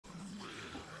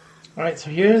Alright,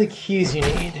 so here are the keys you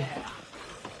need.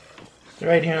 They're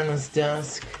right here on this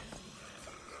desk.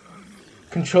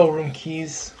 Control room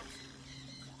keys.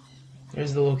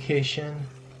 There's the location.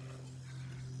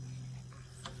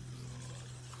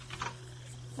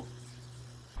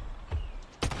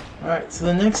 Alright, so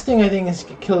the next thing I think is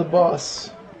to kill the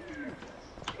boss.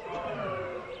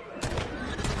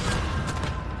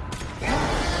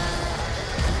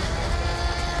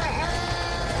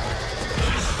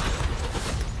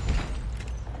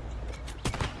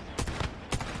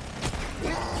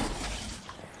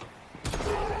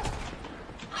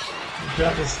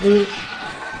 Grab this loot.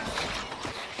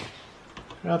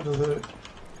 Grab the loot.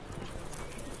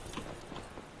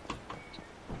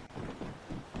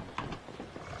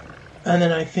 And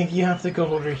then I think you have to go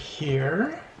over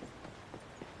here.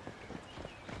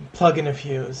 And plug in a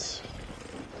fuse.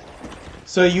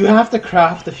 So you have to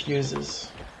craft the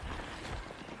fuses.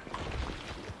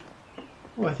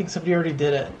 Oh, I think somebody already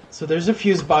did it. So there's a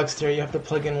fuse box there. You have to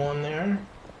plug in one there.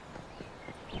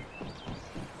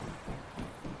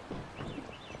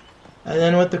 And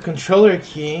then with the controller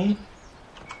key,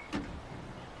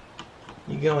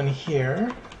 you go in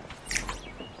here.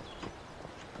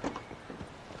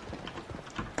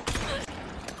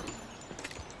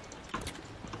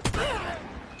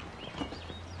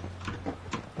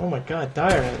 Oh my god,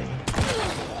 die already.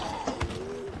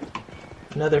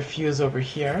 Another fuse over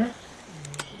here.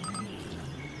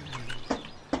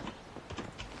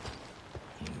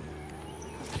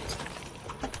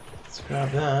 Let's grab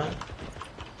that.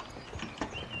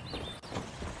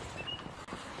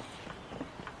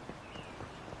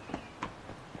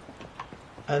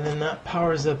 And then that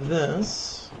powers up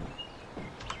this.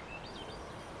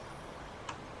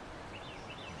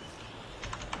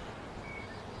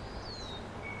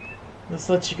 This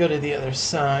lets you go to the other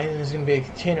side, and there's going to be a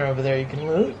container over there you can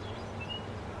loot.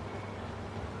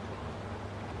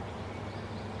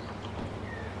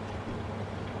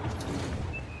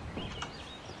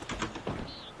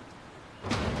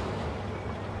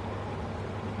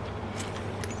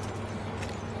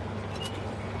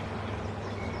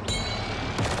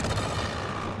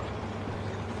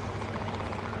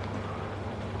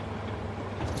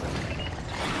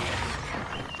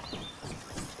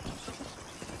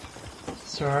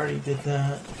 So I already did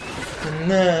that.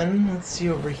 And then, let's see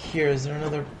over here. Is there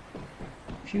another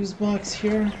fuse box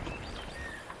here?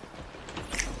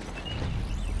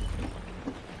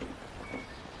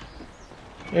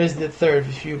 There's the third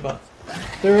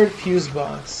fuse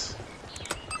box.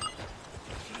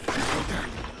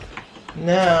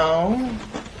 Now,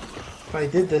 if I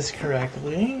did this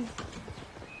correctly,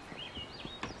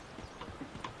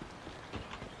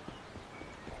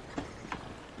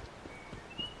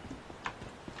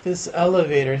 this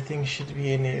elevator thing should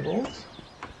be enabled.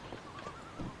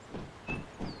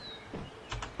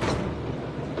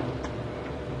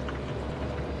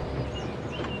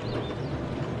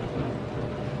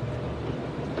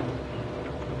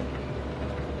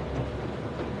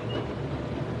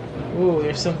 Ooh,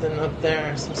 there's something up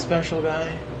there, some special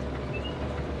guy.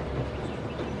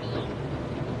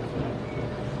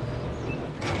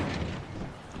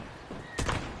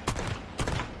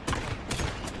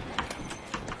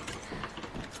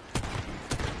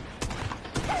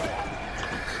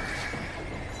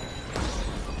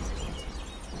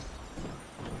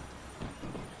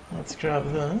 Let's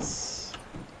grab this.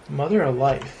 Mother of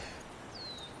Life.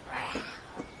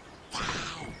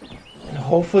 And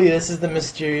hopefully this is the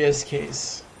mysterious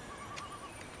case.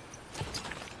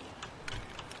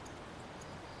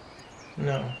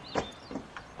 No.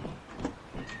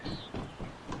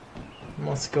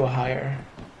 Must go higher.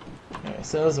 Alright,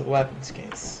 so that was a weapons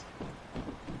case.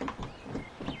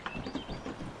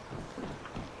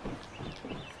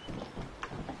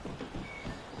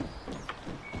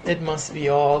 It must be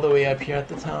all the way up here at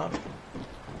the top.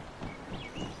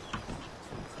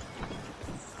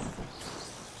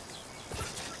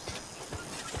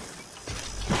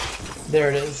 There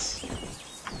it is.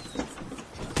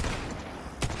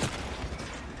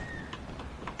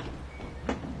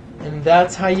 And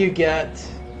that's how you get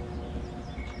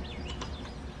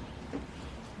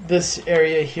this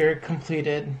area here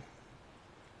completed.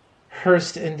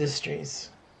 Hearst Industries.